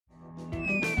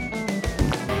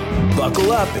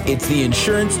Buckle up. It's the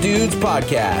Insurance Dudes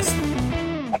Podcast.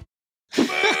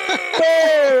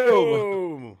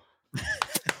 Boom!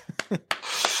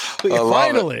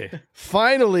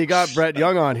 Finally got Brett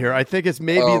Young on here. I think it's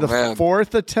maybe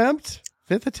fifth attempt.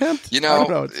 You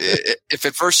know, if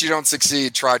at first you don't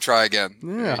succeed, try again. Yeah.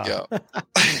 There you go.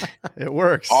 It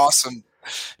works. Awesome.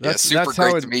 Super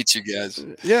great to meet you guys.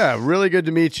 Yeah, really good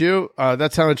to meet you.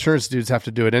 That's how insurance dudes have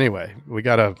to do it anyway. We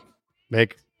got to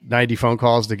make 90 phone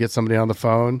calls to get somebody on the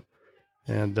phone.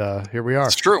 And here we are.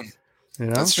 It's true. You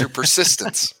know? That's true.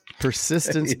 Persistence.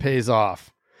 Persistence pays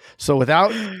off. So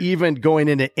without even going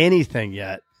into anything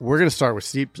yet, we're going to start with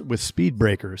speed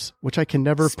breakers, which I can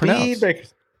never pronounce. Speed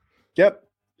breakers. Yep.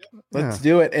 Let's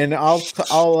do it. And I'll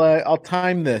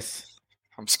time this.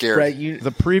 I'm scared. Brett,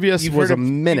 the previous was a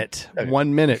minute.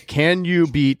 1 minute. Can you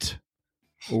beat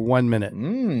 1 minute?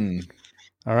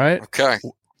 All right. Okay.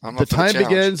 The time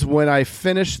begins when I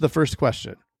finish the first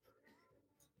question.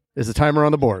 Is the timer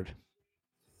on the board?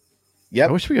 Yep.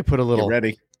 I wish we could put a little. Get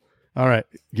ready. All right.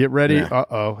 Get ready. Yeah.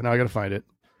 Uh-oh. Now I got to find it.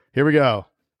 Here we go.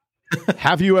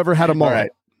 Have you ever had a mullet? All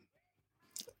right.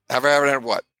 Have I ever had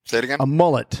what? Say it again. A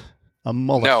mullet. A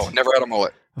mullet. No, never had a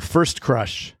mullet. A first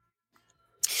crush.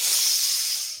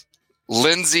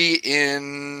 Lindsay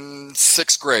in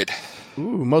 6th grade.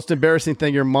 Ooh, most embarrassing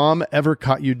thing your mom ever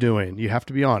caught you doing. You have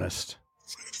to be honest.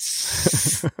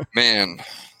 Man.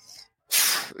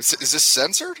 Is this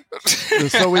censored?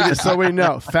 so we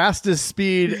know. Fastest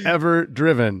speed ever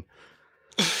driven.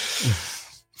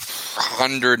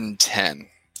 110.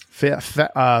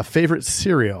 Favorite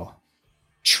cereal.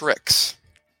 Trix.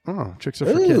 Oh, Trix are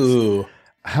for kids.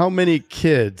 How many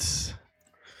kids?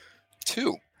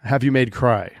 2. Have you made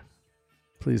cry?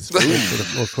 Please for the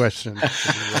full question.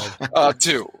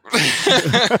 2.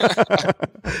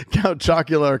 Count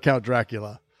Chocula or Count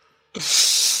Dracula?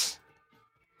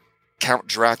 Count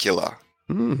Dracula.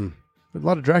 A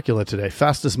lot of Dracula today.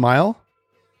 Fastest mile?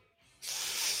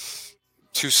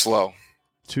 Too slow.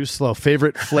 Too slow.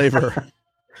 Favorite flavor?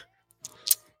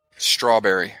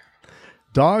 Strawberry.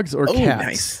 Dogs or cats?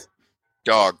 Nice.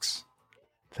 Dogs.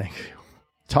 Thank you.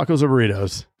 Tacos or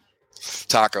burritos?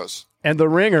 Tacos. And the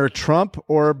ringer, Trump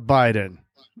or Biden?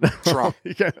 Trump.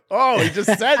 He just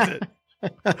says it.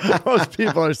 Most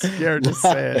people are scared to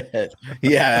say it.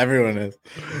 Yeah, everyone is.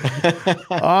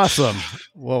 Awesome.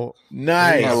 Well,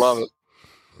 nice. I love it.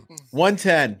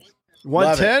 110.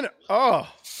 110? Oh.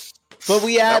 But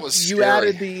you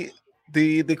added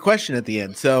the question at the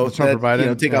end. So Trump or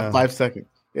Biden? Take off 5 seconds.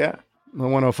 Yeah.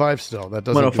 105 still. That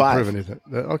doesn't prove anything.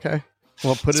 Okay.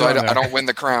 Well, put it on there. I don't win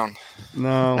the crown.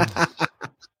 No.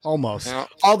 Almost. You know,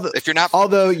 if you're not,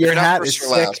 although your hat is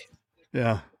sick.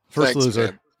 Yeah. First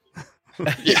loser.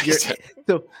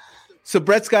 So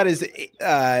Brett's got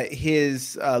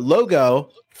his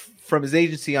logo from his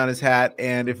agency on his hat,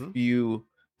 and if you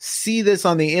see this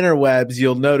on the interwebs,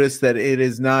 you'll notice that it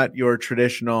is not your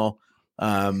traditional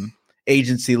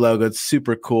agency logo. It's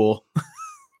super cool.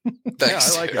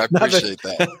 Thanks. I like it. I appreciate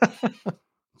that.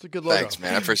 It's a good logo. Thanks,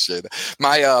 man. I appreciate that.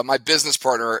 My business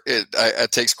partner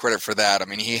takes credit for that. I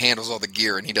mean, he handles all the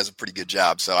gear and he does a pretty good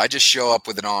job. So I just show up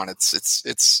with it on.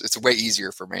 It's way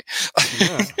easier for me.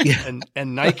 Yeah.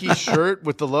 And Nike shirt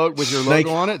with your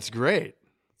logo on it. It's great.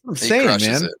 I'm saying,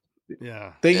 man.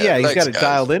 Yeah. He's got it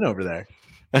dialed in over there.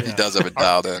 He does have it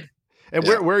dialed in. And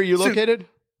where are you located?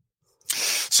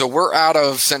 So we're out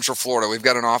of Central Florida. We've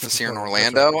got an office here in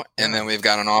Orlando, and then we've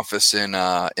got an office in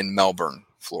Melbourne,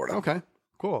 Florida. Okay.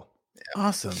 Cool. Yeah.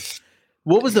 Awesome.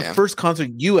 What was the first concert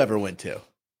you ever went to?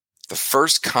 The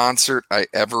first concert I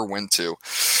ever went to.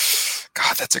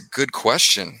 God, that's a good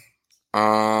question.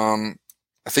 I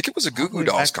think it was a Goo Goo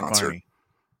Dolls concert.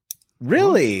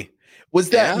 Really? Was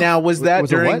that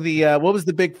during the what was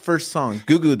the big first song?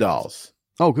 Goo Goo Dolls.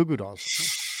 Oh, Goo Goo Dolls.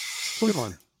 Good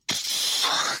one.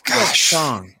 Gosh.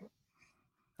 Song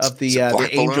of the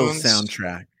Angel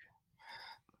soundtrack.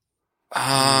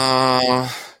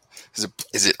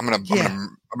 Is it? I'm gonna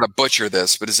butcher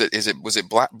this, but was it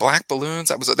Black Balloons?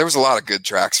 There was a lot of good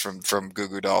tracks from Goo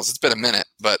Goo Dolls. It's been a minute,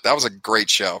 but that was a great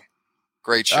show.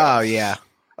 Great show. Oh yeah.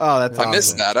 Oh, that's awesome. I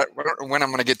missed that. I don't know when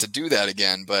I'm gonna get to do that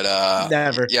again, but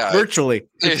never. Yeah, virtually.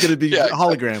 It's gonna be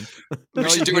hologram. We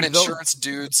should do an Insurance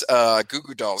Dudes Goo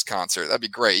Goo Dolls concert. That'd be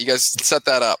great. You guys set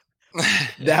that up.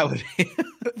 That would be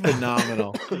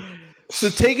phenomenal. So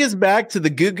take us back to the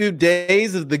Goo Goo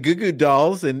days of the Goo Goo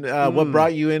Dolls and what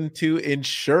brought you into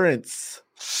insurance.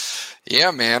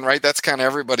 Yeah, man, right? That's kind of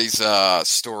everybody's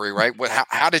story, right?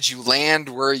 How did you land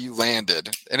where you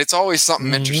landed? And it's always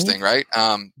something interesting, right?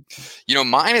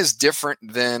 Mine is different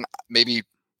than maybe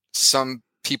some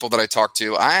people that I talk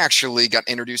to, I actually got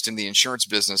introduced in the insurance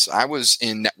business. I was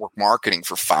in network marketing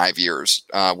for 5 years,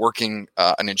 working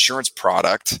an insurance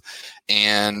product,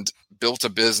 and built a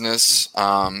business,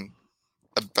 a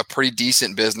pretty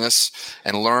decent business,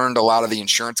 and learned a lot of the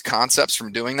insurance concepts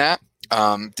from doing that.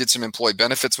 Did some employee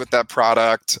benefits with that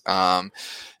product,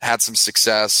 had some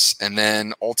success, and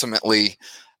then ultimately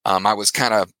I was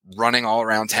kind of running all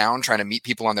around town trying to meet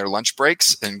people on their lunch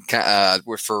breaks and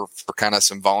for kind of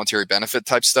some voluntary benefit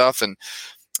type stuff. And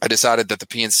I decided that the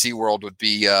PNC world would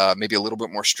be maybe a little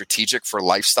bit more strategic for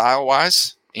lifestyle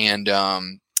wise. And I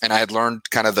had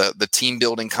learned kind of the team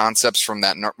building concepts from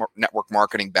that network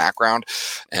marketing background,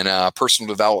 and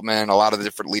personal development, a lot of the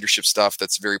different leadership stuff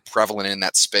that's very prevalent in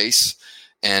that space.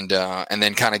 And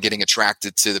then kind of getting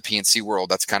attracted to the PNC world.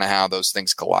 That's kind of how those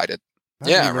things collided. I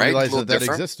didn't even realize that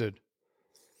existed.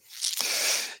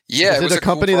 Yeah, is it a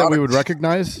company that we would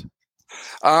recognize?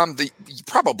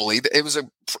 Probably it was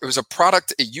a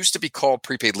product. It used to be called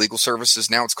Prepaid Legal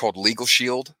Services. Now it's called Legal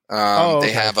Shield. Okay.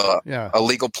 They have a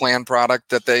legal plan product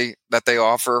that they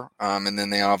offer, and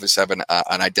then they obviously have an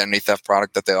identity theft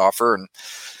product that they offer. And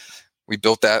we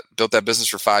built that business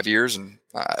for 5 years and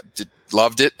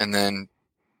loved it, and then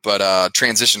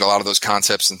transitioned a lot of those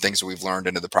concepts and things that we've learned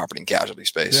into the property and casualty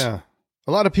space. Yeah.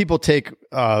 A lot of people take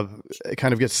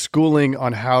kind of get schooling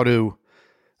on how to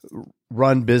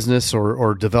run business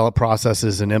or develop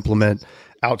processes and implement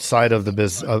outside of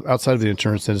the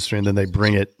insurance industry, and then they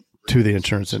bring it to the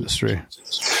insurance industry.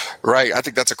 Right. I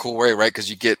think that's a cool way, right? Because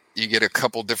you get a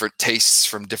couple different tastes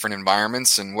from different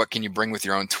environments, and what can you bring with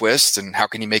your own twist, and how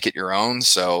can you make it your own?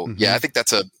 So yeah, I think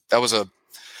that was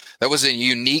a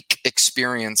unique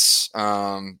experience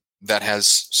that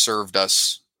has served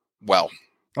us well.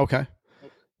 Okay.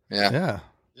 Yeah.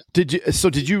 Did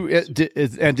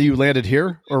you landed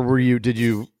here, or did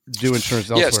you do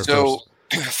insurance elsewhere? Yeah. So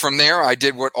from there, I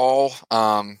did what all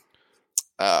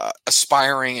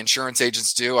aspiring insurance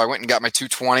agents do. I went and got my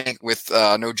 220 with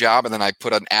no job, and then I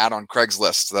put an ad on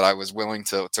Craigslist that I was willing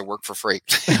to work for free.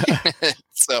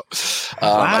 So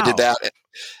I did that,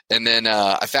 and then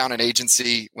I found an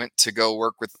agency, went to go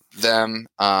work with them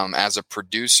as a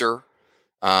producer.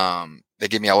 They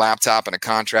gave me a laptop and a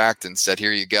contract and said,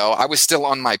 here you go. I was still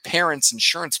on my parents'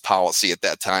 insurance policy at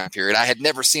that time period. I had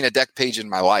never seen a deck page in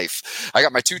my life. I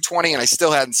got my 220 and I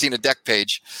still hadn't seen a deck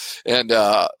page. And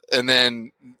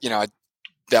then,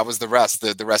 that was the rest.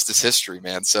 The rest is history,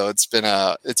 man. So it's been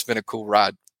a cool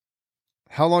ride.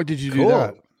 How long did you do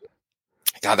that?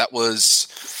 Yeah, that was,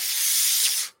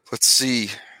 13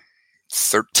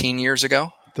 years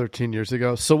ago. 13 years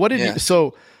ago. So what did you,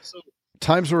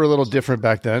 times were a little different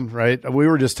back then, right? We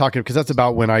were just talking because that's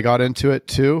about when I got into it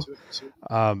too.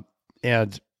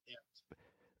 And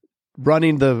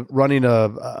running the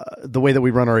way that we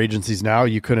run our agencies now,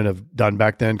 you couldn't have done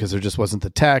back then because there just wasn't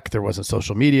the tech, there wasn't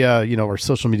social media, or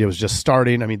social media was just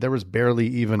starting. I mean, there was barely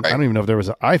even, I don't even know if there was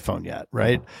an iPhone yet.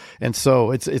 Right. And so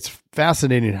it's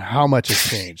fascinating how much has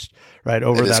changed, right?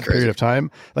 Over that period of time.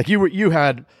 Like you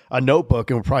had a notebook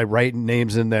and were probably writing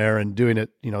names in there and doing it,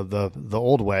 the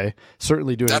old way,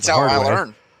 certainly doing That's it the hard way. That's how I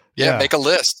learned. Yeah. Make a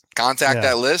list, contact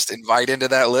that list, invite into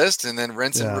that list, and then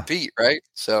rinse and repeat. Right.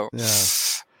 So,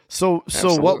 So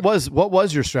what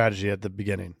was your strategy at the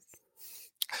beginning?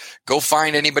 Go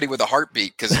find anybody with a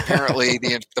heartbeat, because apparently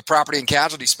the property and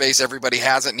casualty space, everybody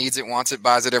has it, needs it, wants it,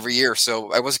 buys it every year.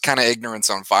 So I was kind of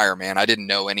ignorance on fire, man. I didn't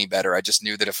know any better. I just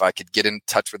knew that if I could get in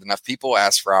touch with enough people,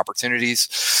 ask for opportunities,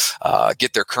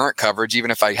 get their current coverage, even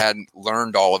if I hadn't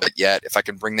learned all of it yet, if I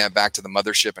can bring that back to the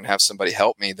mothership and have somebody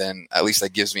help me, then at least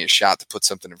that gives me a shot to put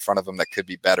something in front of them that could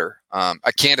be better.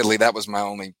 Candidly, that was my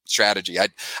only strategy.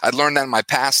 I'd learned that in my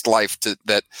past life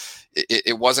that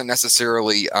it wasn't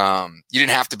necessarily, you didn't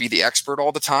have to be the expert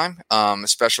all the time,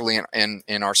 especially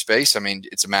in our space. I mean,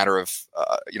 it's a matter of,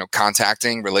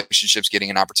 contacting relationships, getting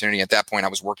an opportunity. At that point, I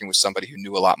was working with somebody who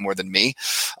knew a lot more than me.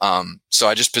 So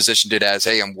I just positioned it as,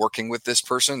 hey, I'm working with this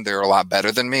person. They're a lot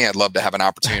better than me. I'd love to have an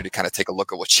opportunity to kind of take a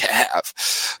look at what you have,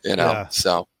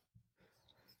 So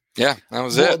yeah, that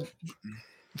was it.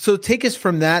 So take us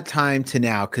from that time to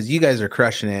now, because you guys are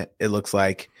crushing it, it looks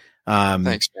like.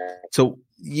 Thanks, man. So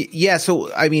yeah.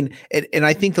 So, I mean, and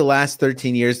I think the last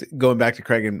 13 years, going back to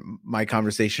Craig and my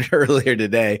conversation earlier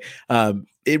today,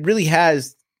 it really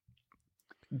has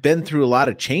been through a lot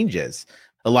of changes,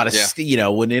 a lot of,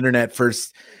 when internet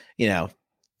first,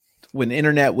 when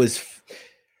internet was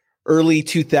early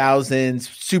 2000s,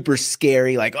 super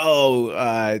scary, like,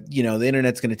 the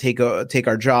internet's going to take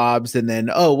our jobs. And then,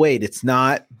 oh, wait, it's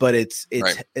not, but it's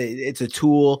a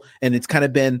tool, and it's kind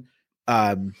of been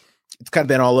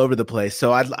all over the place.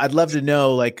 So I'd love to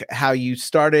know, like, how you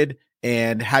started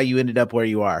and how you ended up where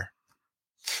you are.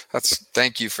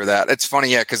 Thank you for that. It's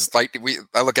funny, yeah, because I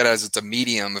look at it as it's a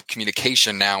medium of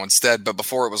communication now instead. But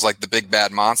before it was like the big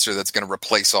bad monster that's going to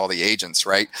replace all the agents,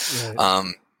 right?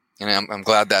 And I'm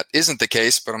glad that isn't the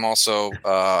case. But I'm also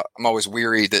I'm always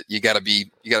weary that you got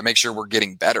to make sure we're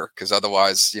getting better, because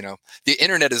otherwise, the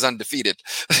internet is undefeated.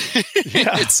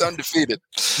 It's undefeated,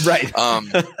 right?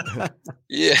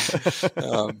 Yeah.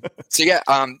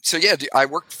 I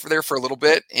worked there for a little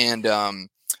bit, and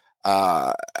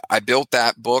I built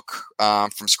that book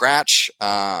from scratch.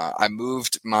 I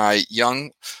moved my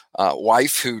young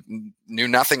wife, who knew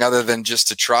nothing other than just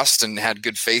to trust and had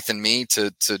good faith in me,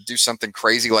 to do something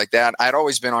crazy like that. I'd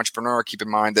always been an entrepreneur. Keep in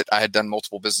mind that I had done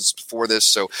multiple businesses before this,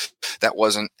 so that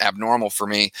wasn't abnormal for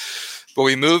me. But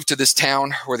we moved to this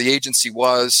town where the agency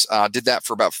was, did that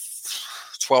for about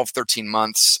 12, 13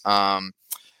 months.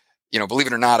 Believe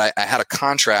it or not, I had a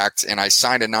contract and I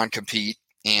signed a non-compete,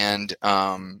 and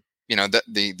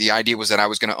the idea was that I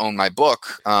was going to own my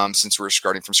book, since we were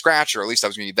starting from scratch, or at least I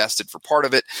was going to be vested for part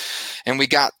of it. And we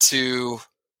got to,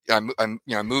 I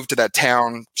moved to that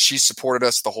town. She supported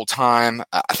us the whole time.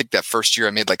 I think that first year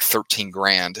I made like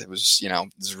 $13,000. It was,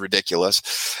 it was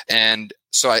ridiculous. And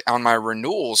so on my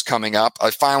renewals coming up,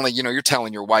 I finally, you're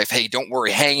telling your wife, hey, don't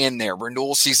worry, hang in there.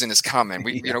 Renewal season is coming.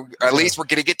 At least we're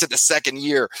going to get to the second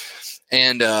year.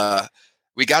 And,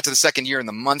 we got to the second year, and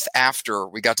the month after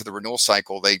we got to the renewal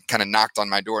cycle, they kind of knocked on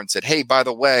my door and said, hey, by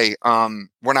the way,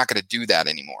 we're not going to do that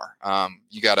anymore.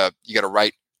 You gotta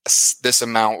write this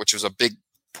amount, which was a big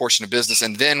portion of business,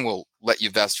 and then we'll let you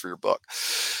vest for your book.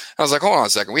 I was like, hold on a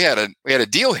second. We had a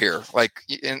deal here. Like,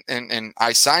 and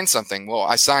I signed something. Well,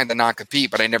 I signed the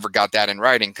non-compete, but I never got that in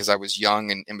writing because I was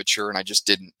young and immature, and I just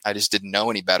didn't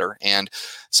know any better. And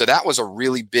so that was a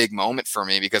really big moment for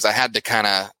me, because I had to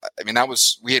I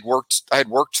had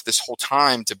worked this whole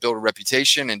time to build a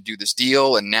reputation and do this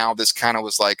deal. And now this kind of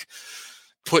was like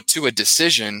put to a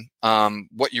decision,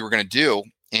 what you were going to do.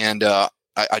 And,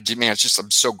 I'm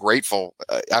so grateful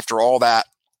after all that.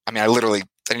 I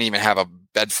didn't even have a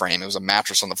bed frame. It was a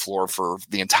mattress on the floor for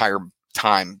the entire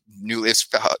time. It's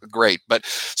great. But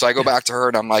so I go back to her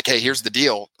and I'm like, hey, here's the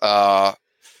deal.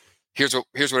 Here's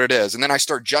what it is. And then I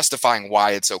start justifying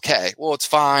why it's okay. Well, it's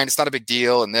fine. It's not a big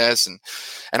deal. And this, and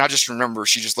I just remember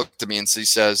she just looked at me and she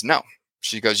says, no,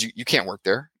 she goes, you can't work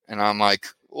there. And I'm like,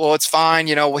 well, it's fine.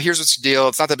 Well, here's what's the deal.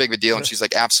 It's not that big of a deal. And she's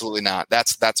like, absolutely not.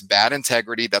 That's bad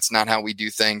integrity. That's not how we do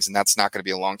things. And that's not going to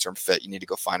be a long-term fit. You need to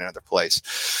go find another place.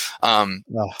 So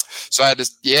I had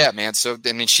to, yeah, man. So,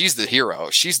 she's the hero.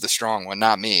 She's the strong one,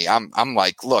 not me. I'm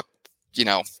like, look,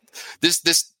 this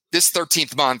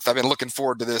 13th month, I've been looking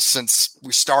forward to this since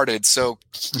we started. So,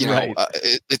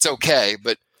 it's okay.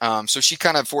 But, so she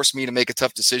kind of forced me to make a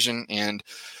tough decision. And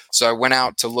so I went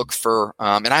out to look for,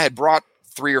 and I had brought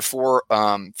 3 or 4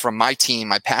 from my team,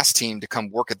 my past team, to come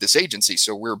work at this agency.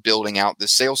 So we're building out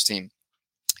this sales team.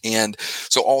 And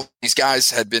so all these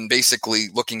guys had been basically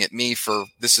looking at me for,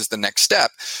 this is the next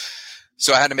step.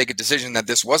 So I had to make a decision that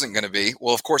this wasn't going to be.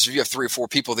 Well, of course, if you have 3 or 4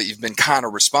 people that you've been kind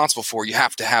of responsible for, you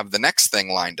have to have the next thing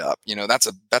lined up.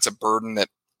 That's a burden that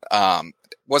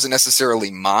wasn't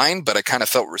necessarily mine, but I kind of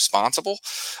felt responsible.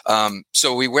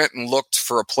 So we went and looked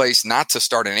for a place not to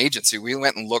start an agency. We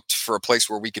went and looked for a place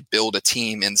where we could build a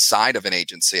team inside of an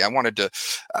agency. I'm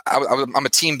a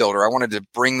team builder. I wanted to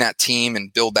bring that team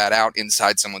and build that out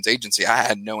inside someone's agency. I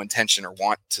had no intention or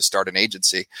want to start an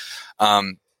agency.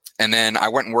 And then I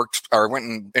went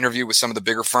and interviewed with some of the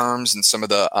bigger firms and some of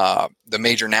the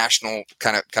major national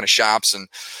kind of shops, and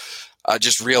I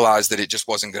just realized that it just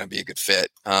wasn't going to be a good fit.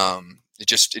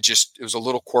 It was a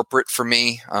little corporate for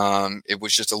me. It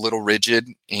was just a little rigid,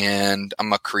 and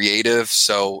I'm a creative.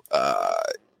 So,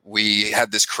 we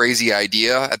had this crazy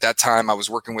idea. At that time, I was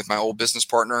working with my old business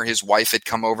partner. His wife had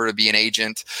come over to be an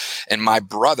agent, and my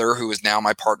brother, who is now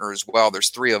my partner as well. There's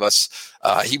 3 of us.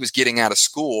 He was getting out of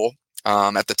school,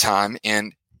 at the time,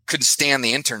 and couldn't stand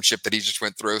the internship that he just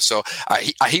went through. So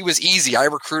he was easy. I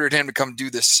recruited him to come do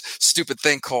this stupid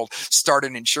thing called start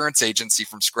an insurance agency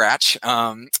from scratch.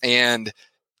 And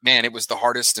man, it was the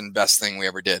hardest and best thing we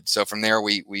ever did. So from there,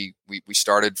 we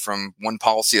started from one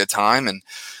policy at a time, and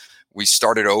we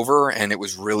started over, and it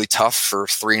was really tough for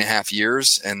 3.5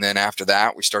 years. And then after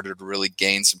that, we started to really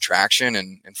gain some traction.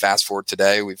 And fast forward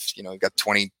today, we've got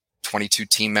 22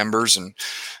 team members, and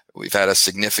we've had a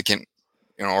significant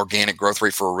organic growth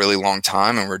rate for a really long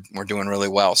time, and we're doing really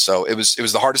well. So it was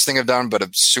the hardest thing I've done, but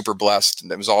I'm super blessed.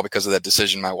 And it was all because of that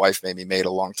decision my wife made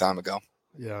a long time ago.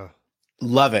 Yeah.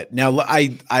 Love it. Now,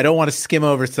 I don't want to skim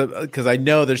over because I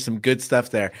know there's some good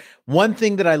stuff there. One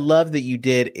thing that I love that you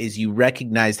did is you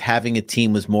recognized having a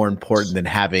team was more important than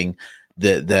having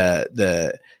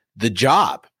the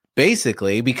job,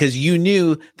 basically, because you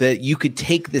knew that you could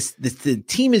take this the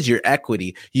team is your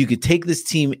equity. You could take this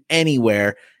team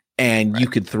anywhere and you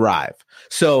could thrive.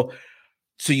 So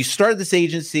you start this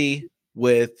agency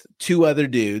with 2 other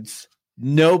dudes,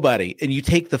 nobody, and you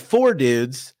take the 4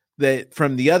 dudes that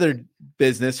from the other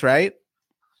business, right?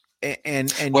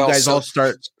 And you guys all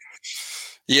start.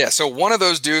 Yeah, so one of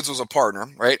those dudes was a partner,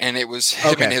 right? And it was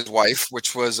him and his wife,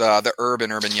 which was the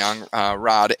Urban Young,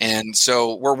 Rod. And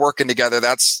so we're working together.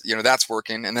 That's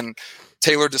working. And then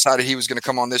Taylor decided he was going to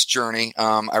come on this journey.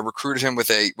 I recruited him with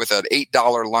an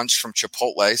 $8 lunch from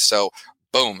Chipotle. So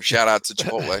boom, shout out to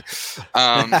Chipotle.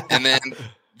 And then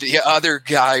the other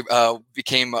guy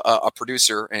became a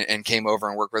producer and came over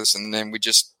and worked with us. And then we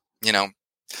just,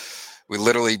 we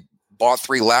literally bought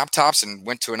 3 laptops and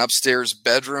went to an upstairs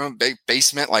bedroom,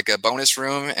 basement, like a bonus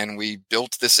room. And we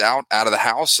built this out of the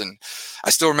house. And I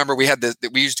still remember we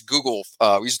used Google,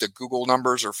 we used the Google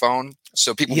numbers or phone.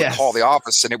 So people would call the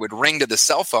office and it would ring to the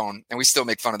cell phone. And we still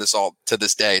make fun of this all to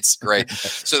this day. It's great.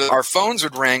 So our phones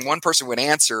would ring, one person would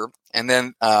answer, and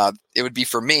then it would be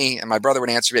for me, and my brother would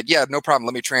answer, like, yeah, no problem,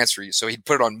 let me transfer you. So he'd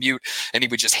put it on mute and he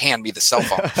would just hand me the cell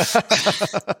phone.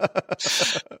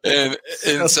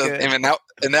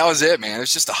 and that was it, man. It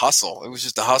was just a hustle. It was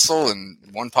just a hustle, and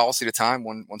one policy at a time,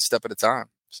 one step at a time.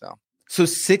 So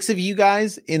 6 of you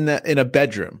guys in a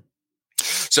bedroom.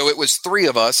 So it was 3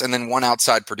 of us and then 1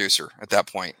 outside producer at that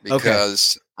point,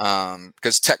 because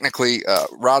technically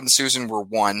Rod and Susan were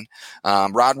 1.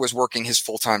 Rod was working his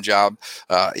full-time job.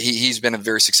 He's been a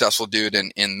very successful dude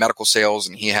in medical sales,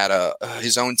 and he had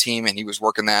his own team and he was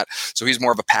working that. So he's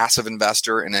more of a passive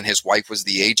investor. And then his wife was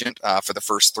the agent for the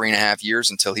first 3.5 years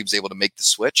until he was able to make the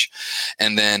switch.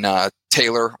 And then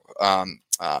Taylor,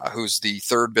 who's the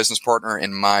 3rd business partner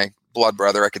in my blood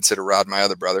brother. I consider Rod my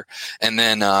other brother. And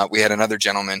then we had another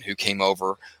gentleman who came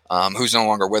over, who's no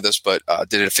longer with us, but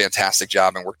did a fantastic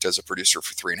job and worked as a producer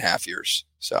for 3.5 years.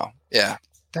 So, yeah.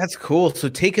 That's cool. So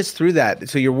take us through that.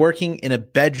 So you're working in a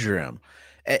bedroom.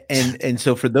 And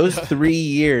so for those 3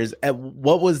 years,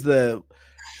 what was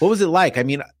it like? I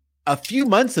mean, a few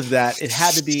months of that, it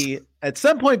had to be, at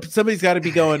some point, somebody's got to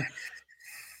be going,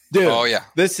 dude,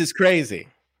 this is crazy.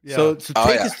 Yeah. So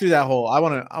take us through that whole, I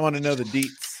want to know the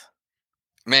deets.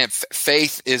 Man,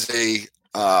 faith is a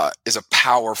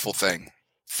powerful thing.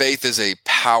 Faith is a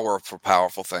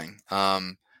powerful thing.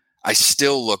 I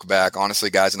still look back, honestly,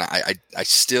 guys, and I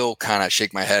still kind of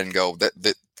shake my head and go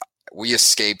that we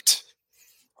escaped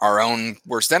our own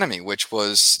worst enemy, which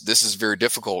was, this is very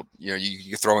difficult.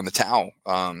 You throw in the towel.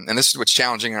 And this is what's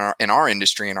challenging in our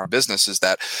industry and our business, is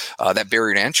that that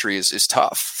barrier to entry is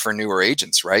tough for newer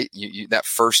agents, right? That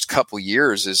first couple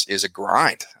years is a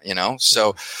grind,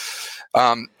 so.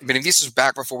 But this was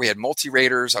back before we had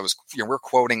multi-raters. We're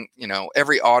quoting,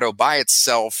 every auto by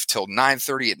itself till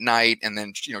 9:30 at night. And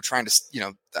then, trying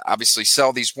to, obviously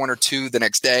sell these 1 or 2 the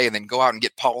next day and then go out and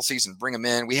get policies and bring them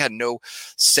in. We had no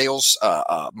sales,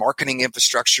 marketing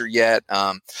infrastructure yet.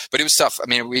 But it was tough. I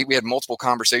mean, we had multiple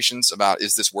conversations about,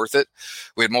 is this worth it?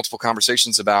 We had multiple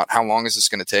conversations about how long is this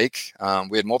going to take?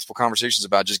 We had multiple conversations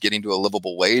about just getting to a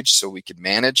livable wage so we could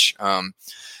manage.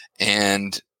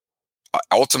 And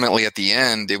ultimately, at the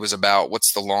end, it was about,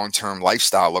 what's the long-term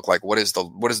lifestyle look like? What does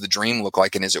the dream look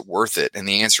like? And is it worth it? And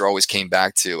the answer always came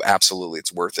back to, absolutely,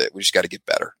 it's worth it. We just got to get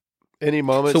better. Any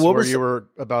moments where you were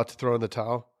about to throw in the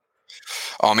towel?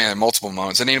 Oh man, multiple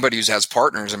moments. And anybody who has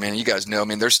partners, I mean, you guys know,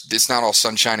 it's not all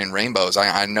sunshine and rainbows.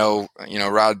 I know,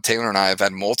 Rod, Taylor, and I have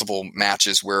had multiple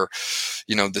matches where,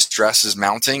 the stress is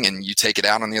mounting and you take it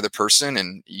out on the other person,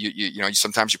 and you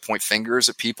sometimes you point fingers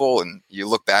at people and you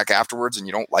look back afterwards and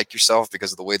you don't like yourself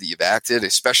because of the way that you've acted,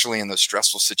 especially in those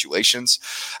stressful situations.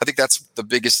 I think that's the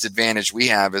biggest advantage we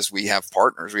have, is we have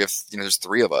partners. We have, there's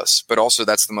 3 of us, but also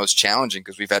that's the most challenging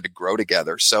because we've had to grow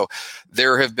together. So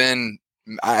there have been,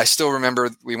 I still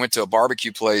remember we went to a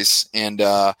barbecue place and,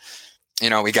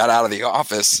 we got out of the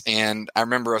office, and I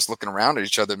remember us looking around at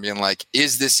each other and being like,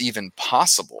 is this even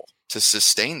possible to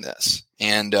sustain this?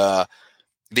 And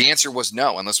the answer was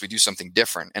no, unless we do something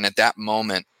different. And at that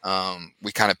moment,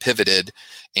 we kind of pivoted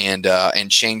and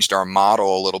changed our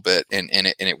model a little bit, and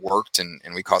it worked, and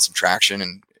we caught some traction,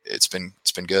 and it's been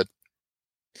good.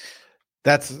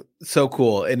 That's so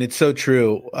cool. And it's so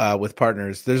true with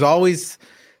partners. There's always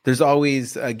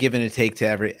a give and a take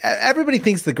to everybody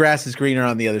thinks the grass is greener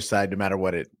on the other side, no matter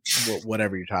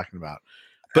whatever you're talking about.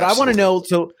 But absolutely. I want to know,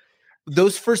 so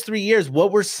those first 3 years,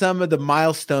 what were some of the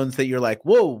milestones that you're like,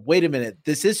 whoa, wait a minute,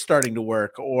 this is starting to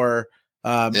work? Or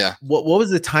what was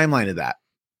the timeline of that?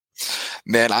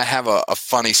 Man, I have a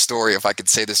funny story if I could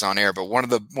say this on air, but one of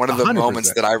the 100%.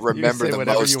 Moments that I remember the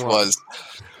most was,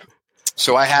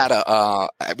 so we had a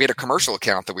commercial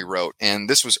account that we wrote, and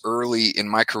this was early in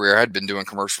my career. I'd been doing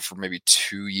commercial for maybe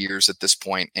 2 years at this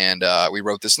point, and we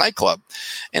wrote this nightclub,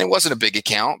 and it wasn't a big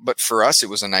account, but for us, it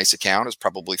was a nice account. It was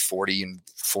probably 40 in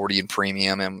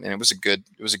premium, and it was a good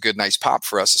nice pop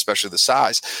for us, especially the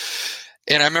size.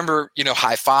 And I remember,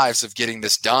 high fives of getting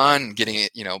this done, getting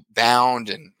it, bound,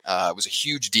 and it was a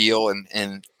huge deal.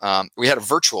 And we had a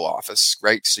virtual office,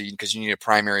 right? So because you need a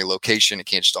primary location, it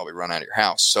can't just all be run out of your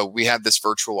house. So we had this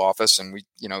virtual office, and we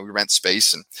rent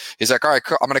space. And he's like, "All right,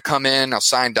 I'm going to come in, I'll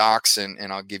sign docs, and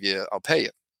I'll pay you."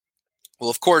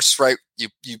 Well, of course, right? You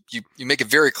make it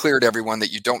very clear to everyone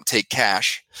that you don't take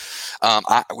cash.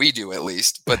 We do, at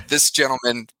least. But this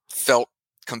gentleman felt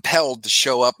compelled to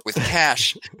show up with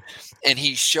cash. And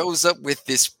he shows up with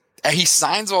this, he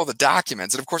signs all the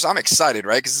documents. And of course, I'm excited,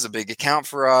 right? Because this is a big account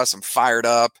for us. I'm fired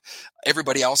up.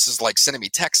 Everybody else is like sending me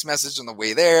text message on the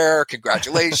way there.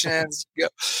 Congratulations.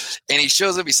 And he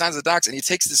shows up, he signs the docs, and he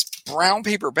takes this brown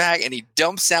paper bag and he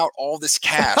dumps out all this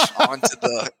cash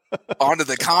onto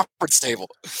the conference table.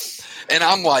 And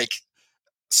I'm like,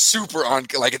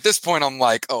 at this point, I'm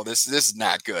like, oh, this is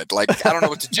not good. Like, I don't know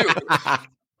what to do.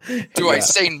 Do I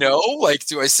say no? Like,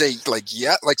 do I say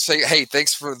yeah? Like, say, hey,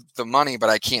 thanks for the money, but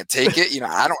I can't take it.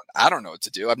 I don't know what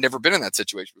to do. I've never been in that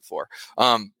situation before.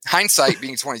 Hindsight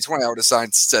being 2020, I would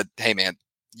have said, hey man,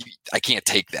 I can't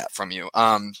take that from you.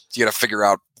 You got to figure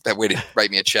out that way to write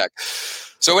me a check.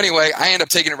 So anyway, I end up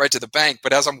taking it right to the bank.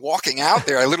 But as I'm walking out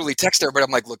there, I literally text everybody.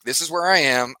 I'm like, look, this is where I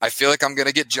am. I feel like I'm going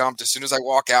to get jumped as soon as I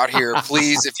walk out here.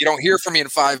 Please, if you don't hear from me in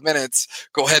 5 minutes,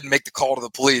 go ahead and make the call to the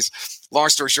police. Long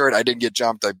story short, I didn't get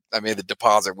jumped. I made the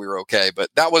deposit. We were okay. But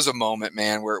that was a moment,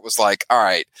 man, where it was like, all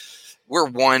right, you're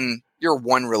one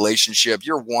relationship,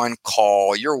 you're one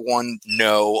call, you're one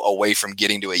no away from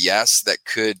getting to a yes that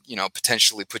could,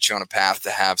 potentially put you on a path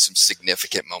to have some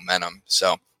significant momentum.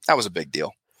 So that was a big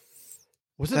deal.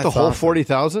 Was it the whole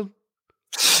 40,000?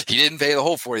 He didn't pay the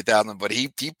whole 40,000, but he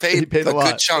paid a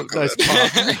good chunk of it.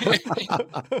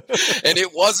 and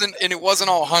it wasn't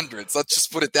all hundreds. Let's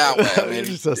just put it that way. I mean,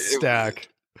 just a stack.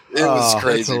 It was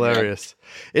crazy. It's hilarious. Man.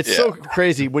 It's so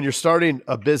crazy when you're starting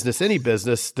a business, any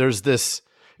business. There's this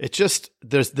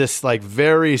like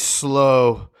very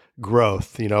slow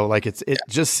growth. Like it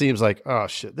just seems like, oh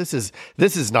shit, this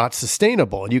is not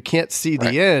sustainable, and you can't see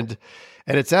the end.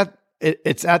 And it's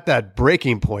at that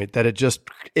breaking point that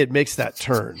it makes that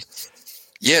turn.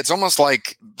 Yeah, it's almost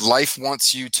like life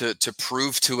wants you to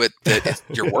prove to it that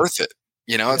you're worth it.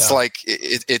 It's like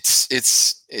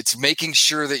it's making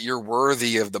sure that you're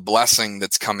worthy of the blessing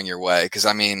that's coming your way. Because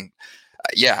I mean,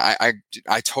 I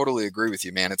totally agree with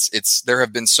you, man. It's there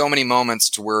have been so many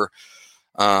moments to where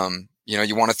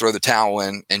you want to throw the towel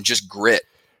in and just grit.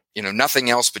 Nothing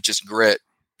else but just grit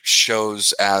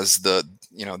shows as the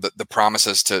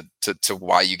promises to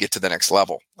why you get to the next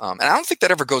level. And I don't think that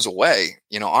ever goes away.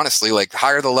 Honestly, like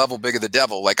higher the level, bigger the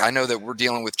devil. Like I know that we're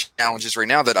dealing with challenges right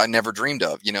now that I never dreamed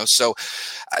of, so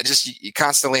you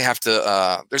constantly have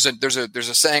to, there's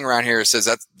a saying around here that says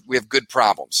that we have good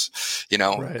problems,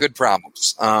 good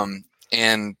problems. And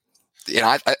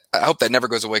I hope that never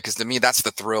goes away, because to me, that's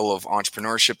the thrill of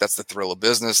entrepreneurship. That's the thrill of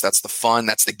business. That's the fun.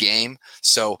 That's the game.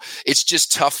 So it's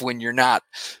just tough when you're not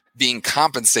being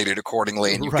compensated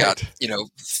accordingly, and you've got, you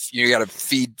got to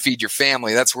feed your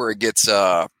family. That's where it gets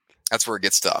tough.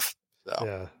 So.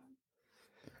 Yeah.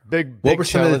 Big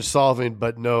challenge solving,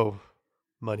 but no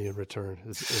money in return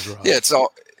is rough. Yeah.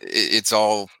 It's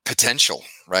all potential,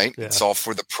 right? Yeah. It's all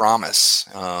for the promise.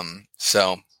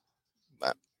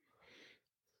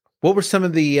 What were some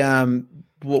of the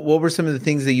what were some of the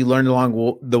things that you learned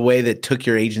along the way that took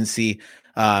your agency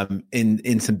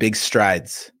in some big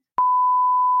strides?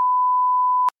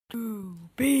 To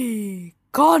be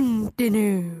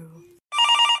continue.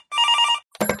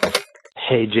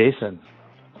 Hey, Jason.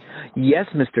 Yes,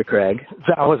 Mr. Craig.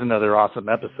 That was another awesome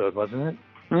episode, wasn't it?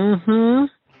 Mm-hmm.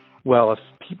 Well, if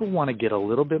people want to get a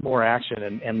little bit more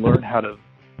action and learn how to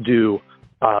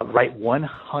write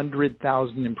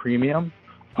 100,000 in premium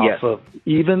off of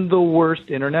even the worst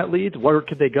internet leads, where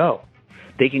could they go?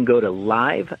 They can go to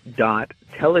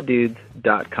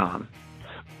live.teledudes.com.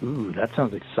 Ooh, that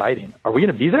sounds exciting. Are we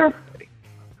going to be there?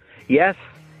 Yes.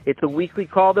 It's a weekly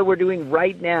call that we're doing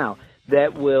right now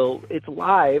it's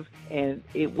live, and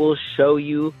it will show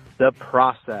you the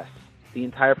process, the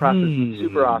entire process.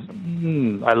 Super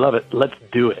awesome. I love it. Let's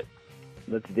do it.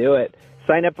 Let's do it.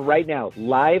 Sign up right now,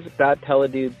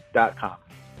 live.teledudes.com.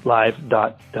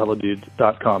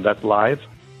 Live.teledudes.com. That's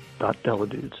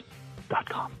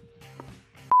live.teledudes.com.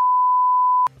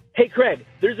 Hey, Craig,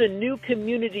 there's a new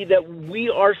community that we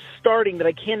are starting that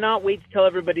I cannot wait to tell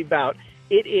everybody about.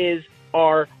 It is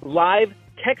our live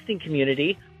texting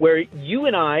community where you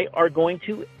and I are going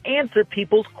to answer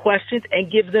people's questions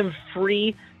and give them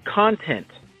free content,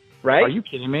 right? Are you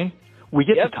kidding me? We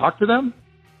get to talk to them?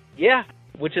 Yeah,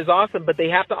 which is awesome, but they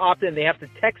have to opt in. They have to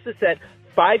text us at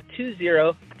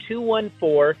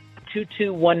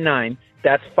 520-214-2219.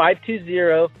 That's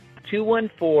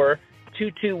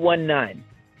 520-214-2219.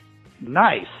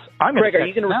 Nice. Craig, are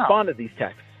you going to respond to these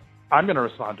texts? I'm going to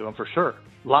respond to them for sure.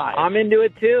 Live. I'm into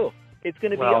it too. It's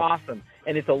going to be awesome.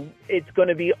 And it's going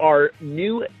to be our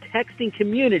new texting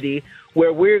community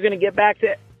where we're going to get back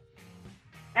to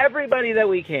everybody that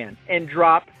we can and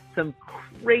drop some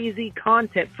crazy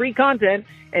content, free content,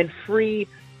 and free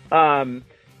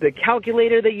the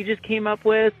calculator that you just came up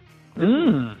with.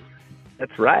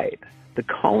 That's right. The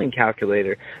calling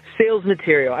calculator, sales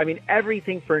material. I mean,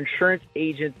 everything for insurance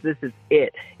agents. This is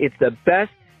it. It's the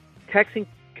best texting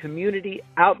community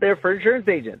out there for insurance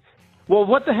agents. Well,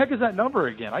 what the heck is that number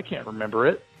again? I can't remember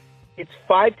it. It's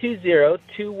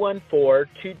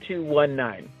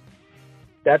 520-214-2219.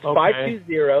 That's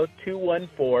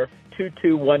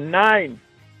 520-214-2219.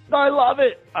 I love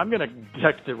it. I'm going to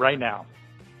text it right now.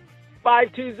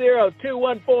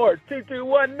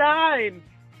 520-214-2219.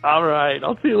 All right.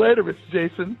 I'll see you later, Mr.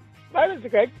 Jason. Bye,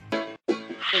 Mr. Craig. Wait, do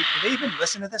they even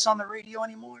listen to this on the radio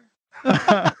anymore?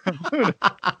 I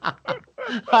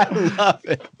love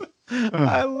it.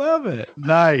 I love it.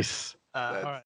 Nice. All right.